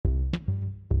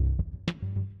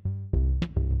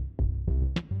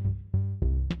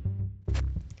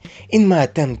In my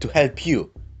attempt to help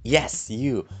you, yes,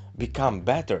 you, become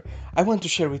better, I want to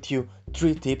share with you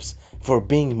 3 tips for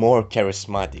being more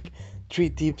charismatic. 3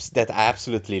 tips that I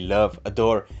absolutely love,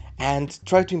 adore, and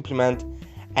try to implement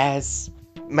as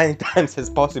many times as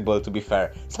possible, to be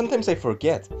fair. Sometimes I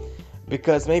forget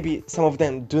because maybe some of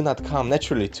them do not come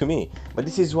naturally to me. But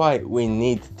this is why we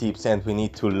need tips and we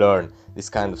need to learn this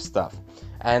kind of stuff.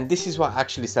 And this is why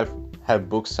actually self help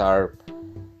books are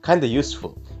kind of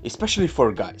useful, especially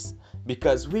for guys,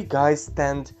 because we guys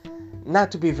tend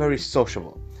not to be very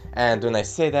sociable. And when I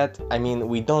say that, I mean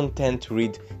we don't tend to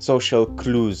read social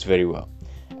clues very well.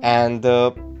 And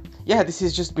yeah, this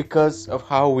is just because of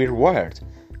how we're wired.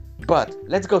 But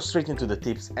let's go straight into the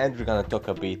tips and we're gonna talk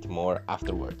a bit more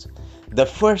afterwards. The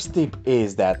first tip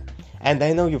is that, and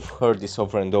I know you've heard this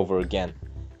over and over again,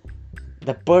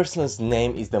 the person's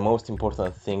name is the most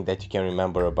important thing that you can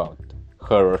remember about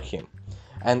her or him.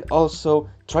 And also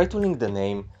try to link the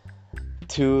name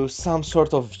to some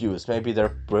sort of views. Maybe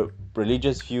they're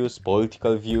religious views,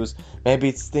 political views, maybe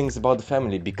it's things about the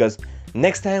family. Because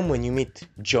next time when you meet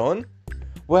John,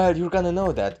 well, you're gonna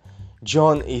know that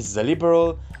John is a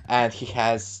liberal and he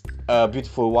has a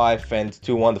beautiful wife and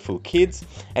 2 wonderful kids,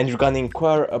 and you're gonna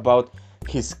inquire about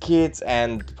his kids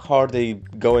and how are they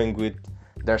going with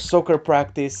their soccer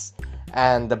practice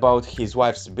and about his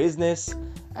wife's business.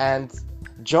 And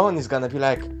John is gonna be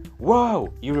like,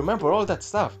 wow, you remember all that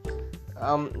stuff.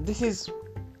 This is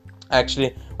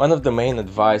actually one of the main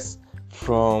advice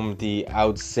from the, I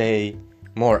would say,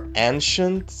 more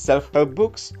ancient self-help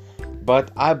books,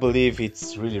 but I believe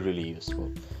it's really, really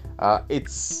useful.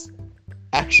 It's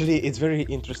very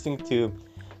interesting to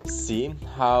see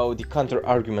how the counter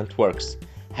argument works.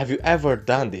 Have you ever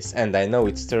done this? And I know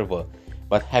it's terrible,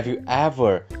 but have you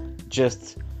ever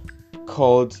just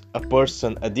called a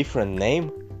person a different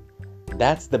name?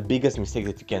 That's the biggest mistake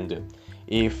that you can do.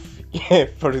 If,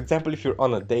 for example, if you're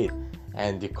on a date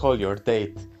and you call your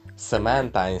date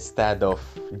Samantha instead of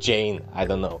Jane, I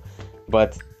don't know,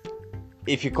 but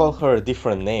if you call her a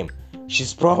different name,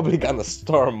 she's probably gonna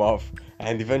storm off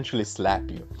and eventually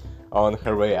slap you on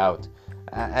her way out.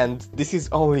 And this is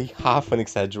only half an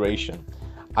exaggeration,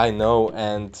 I know.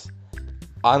 And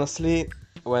honestly,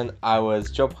 when I was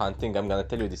job hunting, I'm gonna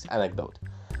tell you this anecdote.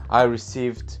 I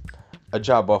received a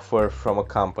job offer from a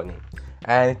company,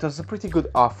 and it was a pretty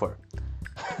good offer,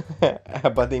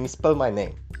 but they misspelled my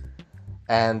name,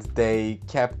 and they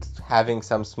kept having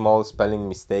some small spelling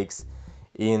mistakes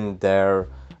in their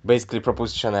basically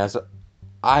proposition. As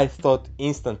I thought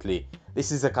instantly,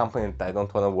 this is a company that I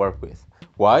don't want to work with.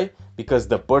 Why? Because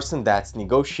the person that's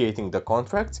negotiating the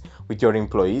contracts with your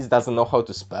employees doesn't know how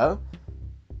to spell.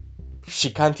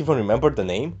 She can't even remember the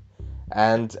name.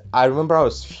 And I remember I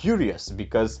was furious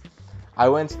because I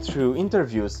went through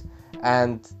interviews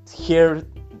and here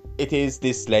it is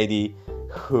this lady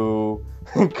who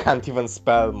can't even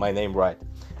spell my name right.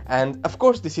 And of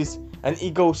course, this is an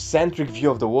egocentric view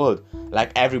of the world,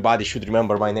 like everybody should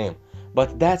remember my name.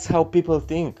 But that's how people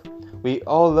think. We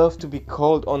all love to be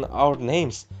called on our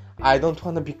names. I don't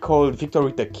want to be called Victor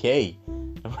with a K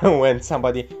when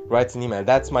somebody writes an email.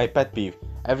 That's my pet peeve.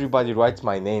 Everybody writes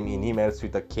my name in emails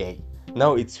with a K.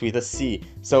 No, it's with a C.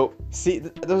 So, see,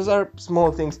 those are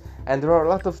small things, and there are a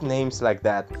lot of names like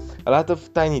that, a lot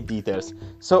of tiny details.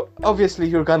 So, obviously,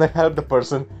 you're gonna help the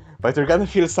person, but you're gonna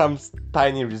feel some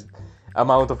tiny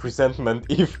amount of resentment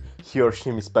if he or she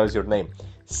misspells your name.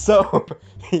 So,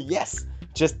 yes,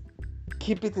 just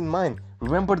keep it in mind.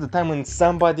 Remember the time when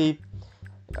somebody.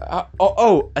 At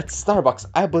Starbucks.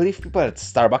 I believe people at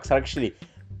Starbucks are actually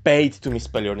paid to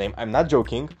misspell your name. I'm not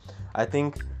joking. I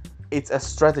think it's a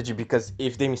strategy because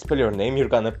if they misspell your name, you're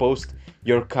gonna post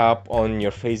your cup on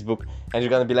your Facebook and you're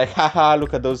gonna be like, haha,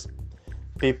 look at those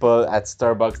people at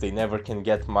Starbucks, they never can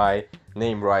get my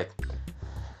name right.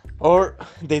 Or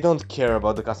they don't care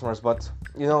about the customers, but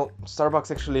you know,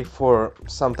 Starbucks actually for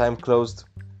some time closed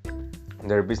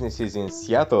their businesses in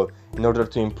Seattle in order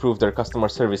to improve their customer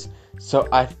service. So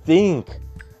I think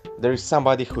there is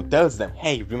somebody who tells them,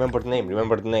 hey, remember the name,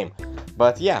 remember the name.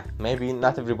 But yeah, maybe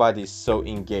not everybody is so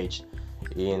engaged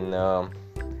in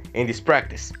this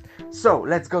practice. So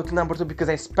let's go to number 2 because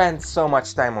I spent so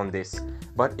much time on this,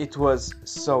 but it was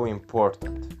so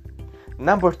important.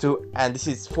 Number 2, and this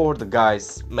is for the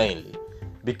guys mainly,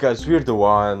 because we're the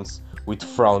ones with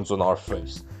frowns on our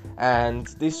face. And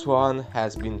this one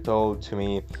has been told to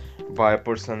me by a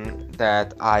person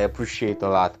that I appreciate a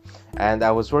lot and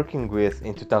I was working with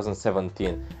in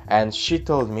 2017, and she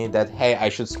told me that hey, I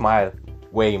should smile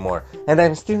way more, and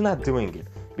I'm still not doing it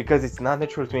because it's not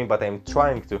natural to me, but I'm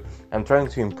trying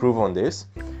to improve on this.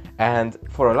 And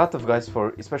for a lot of guys,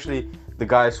 for especially the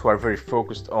guys who are very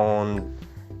focused on,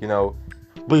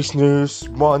 business,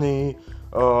 money,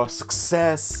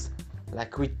 success.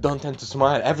 Like, we don't tend to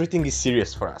smile. Everything is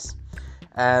serious for us.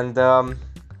 And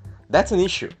that's an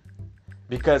issue.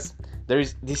 Because there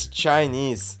is this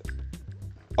Chinese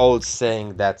old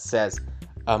saying that says,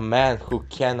 a man who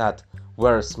cannot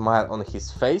wear a smile on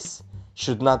his face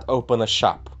should not open a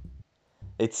shop.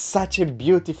 It's such a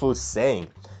beautiful saying,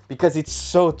 because it's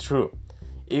so true.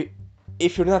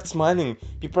 If you're not smiling,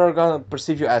 people are gonna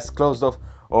perceive you as closed off,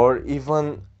 or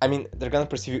even, they're gonna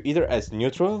perceive you either as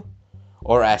neutral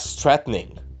or as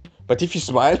threatening. But if you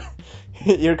smile,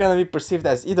 you're gonna be perceived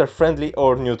as either friendly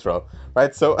or neutral,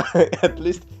 right? So at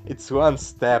least it's one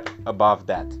step above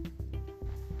that.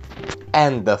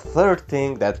 And the third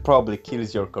thing that probably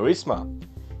kills your charisma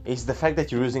is the fact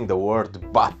that you're using the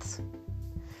word but.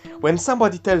 When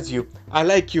somebody tells you, I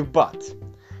like you, but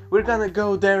we're gonna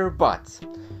go there, but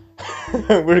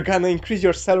we're gonna increase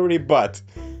your salary, but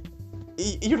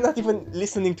you're not even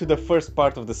listening to the first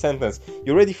part of the sentence.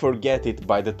 You already forget it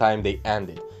by the time they end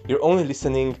it. You're only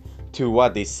listening to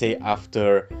what they say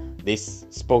after they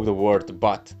spoke the word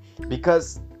but.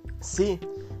 Because, see,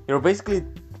 you're basically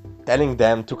telling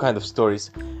them two kind of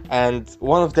stories, and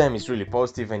one of them is really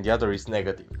positive and the other is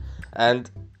negative. And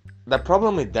the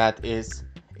problem with that is,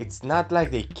 it's not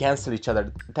like they cancel each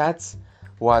other. That's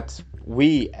what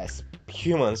we as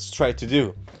humans try to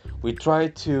do. We try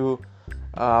to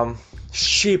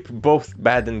ship both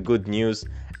bad and good news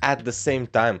at the same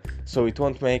time, so it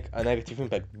won't make a negative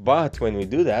impact. But when we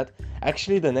do that,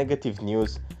 actually the negative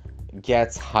news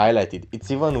gets highlighted. It's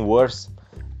even worse.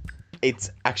 It's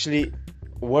actually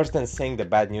worse than saying the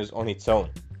bad news on its own.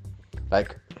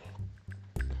 Like,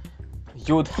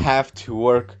 you'd have to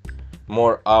work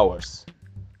more hours.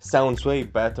 Sounds way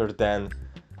better than,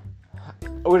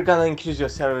 we're gonna increase your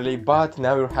salary, but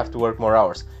now you have to work more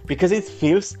hours. Because it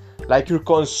feels like you're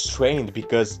constrained,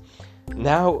 because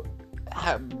now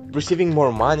receiving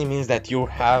more money means that you're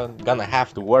gonna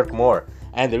have to work more,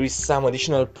 and there is some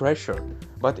additional pressure.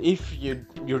 But if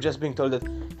you're just being told that,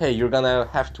 hey, you're gonna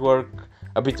have to work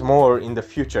a bit more in the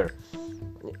future,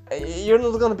 you're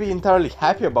not gonna be entirely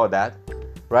happy about that,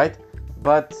 right?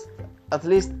 But at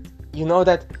least you know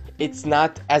that it's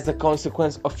not as a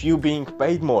consequence of you being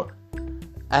paid more.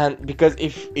 And because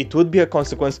if it would be a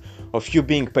consequence of you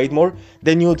being paid more,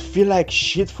 then you would feel like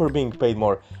shit for being paid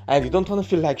more, and you don't want to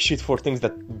feel like shit for things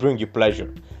that bring you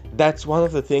pleasure. That's one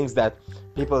of the things that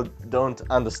people don't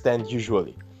understand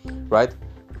usually, right?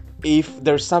 If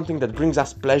there's something that brings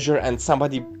us pleasure and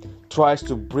somebody tries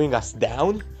to bring us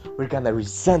down, we're gonna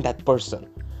resent that person,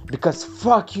 because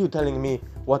fuck you telling me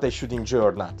what I should enjoy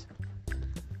or not.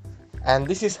 And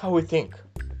this is how we think.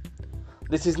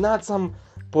 This is not some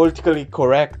politically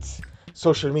correct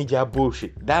social media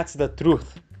bullshit. That's the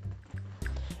truth.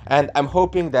 And I'm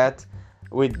hoping that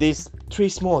with these 3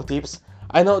 small tips,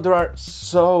 I know there are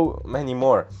so many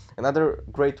more. Another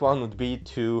great one would be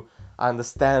to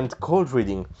understand cold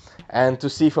reading and to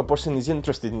see if a person is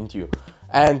interested in you.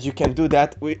 And you can do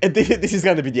that this is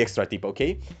gonna be the extra tip,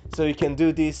 okay? So you can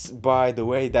do this by the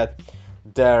way that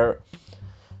their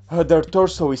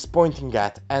torso is pointing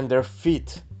at, and their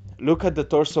feet. Look at the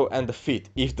torso and the feet.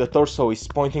 If the torso is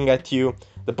pointing at you,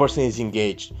 the person is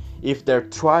engaged. If they're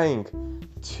trying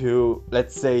to,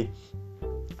 let's say,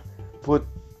 put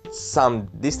some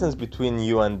distance between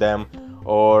you and them,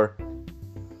 or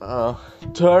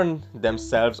turn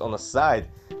themselves on a side,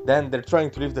 then they're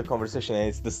trying to leave the conversation. And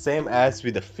it's the same as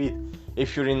with the feet.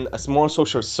 If you're in a small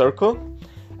social circle,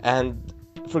 and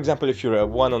for example, if you're a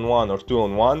one-on-one or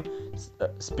two-on-one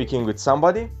speaking with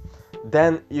somebody,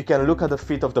 then you can look at the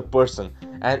feet of the person,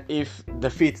 and if the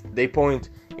feet they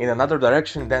point in another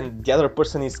direction, then the other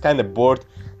person is kind of bored,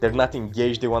 they're not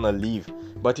engaged, they want to leave.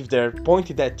 But if they're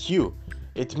pointed at you,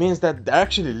 it means that they're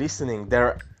actually listening,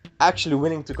 they're actually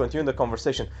willing to continue the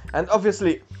conversation. And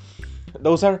obviously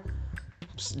those are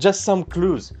just some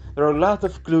clues. There are a lot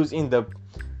of clues in the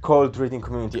cold reading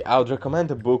community. I would recommend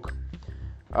the book,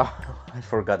 I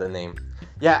forgot the name.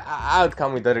 Yeah, I'll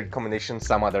come with the recommendation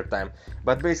some other time.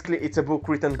 But basically, it's a book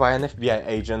written by an FBI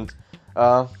agent.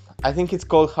 I think it's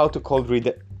called How to Cold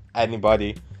Read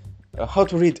Anybody. How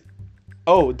to Read...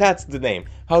 Oh, that's the name.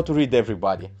 How to Read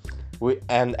Everybody.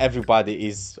 And everybody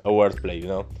is a wordplay, you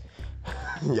know?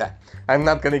 Yeah, I'm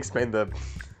not gonna explain the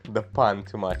pun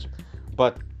too much.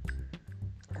 But,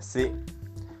 see,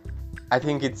 I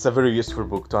think it's a very useful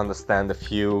book to understand a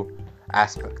few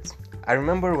aspects. I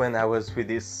remember when I was with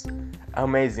this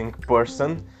amazing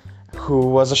person who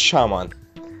was a shaman,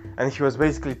 and he was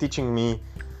basically teaching me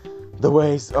the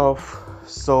ways of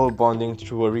soul bonding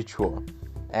through a ritual.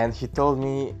 And he told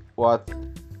me what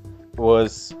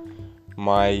was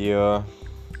my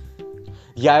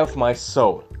the eye of my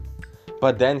soul.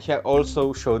 But then he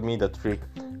also showed me the trick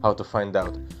how to find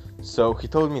out. So he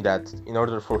told me that in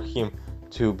order for him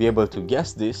to be able to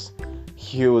guess this,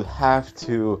 he would have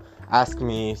to ask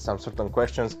me some certain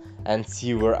questions and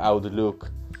see where I would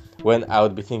look when I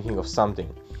would be thinking of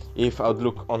something. If I would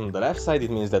look on the left side,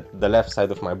 it means that the left side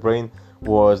of my brain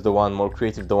was the one more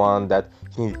creative, the one that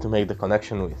he needed to make the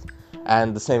connection with.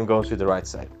 And the same goes with the right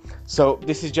side. So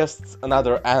this is just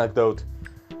another anecdote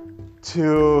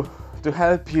to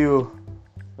help you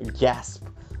grasp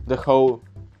the whole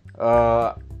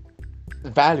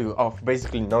value of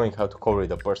basically knowing how to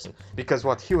co-read a person, because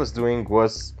what he was doing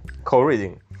was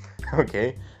co-reading.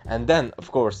 Okay, and then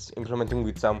of course implementing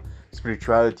with some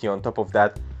spirituality on top of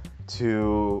that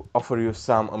to offer you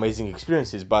some amazing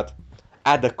experiences, but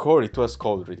at the core it was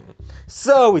cold reading.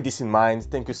 So with this in mind,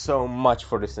 thank you so much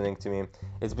for listening to me.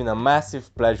 It's been a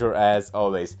massive pleasure as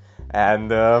always, and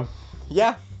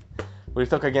yeah, we'll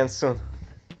talk again soon.